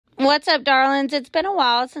What's up, darlings? It's been a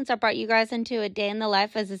while since I brought you guys into a day in the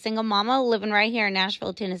life as a single mama living right here in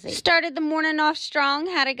Nashville, Tennessee. Started the morning off strong,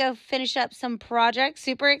 had to go finish up some projects.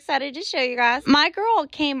 Super excited to show you guys. My girl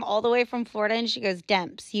came all the way from Florida and she goes,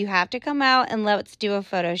 Demps, you have to come out and let's do a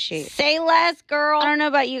photo shoot. Say less, girl. I don't know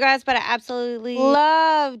about you guys, but I absolutely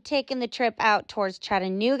love taking the trip out towards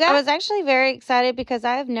Chattanooga. I was actually very excited because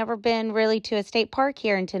I have never been really to a state park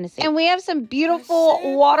here in Tennessee. And we have some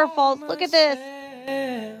beautiful waterfalls. Look at this.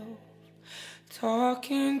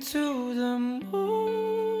 Talking to the moon,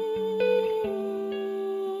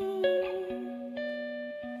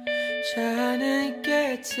 trying to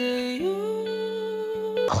get to you.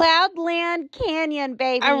 Cloudland Canyon,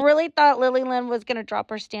 baby. I really thought Lily Lynn was going to drop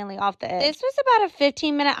her Stanley off the edge. This was about a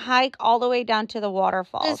 15-minute hike all the way down to the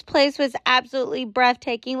waterfall. This place was absolutely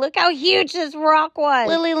breathtaking. Look how huge this rock was.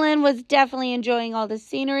 Lily Lynn was definitely enjoying all the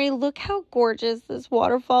scenery. Look how gorgeous this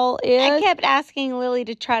waterfall is. I kept asking Lily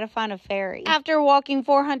to try to find a ferry. After walking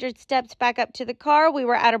 400 steps back up to the car, we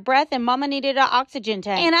were out of breath and Mama needed an oxygen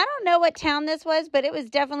tank. And I don't know what town this was, but it was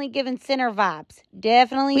definitely giving center vibes.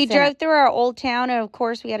 Definitely. We drove through our old town, and of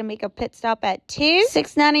course, we had to make a pit stop at 2.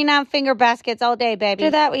 $6.99 finger baskets all day, baby.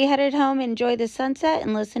 After that, we headed home, enjoy the sunset,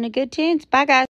 and listen to good tunes. Bye, guys.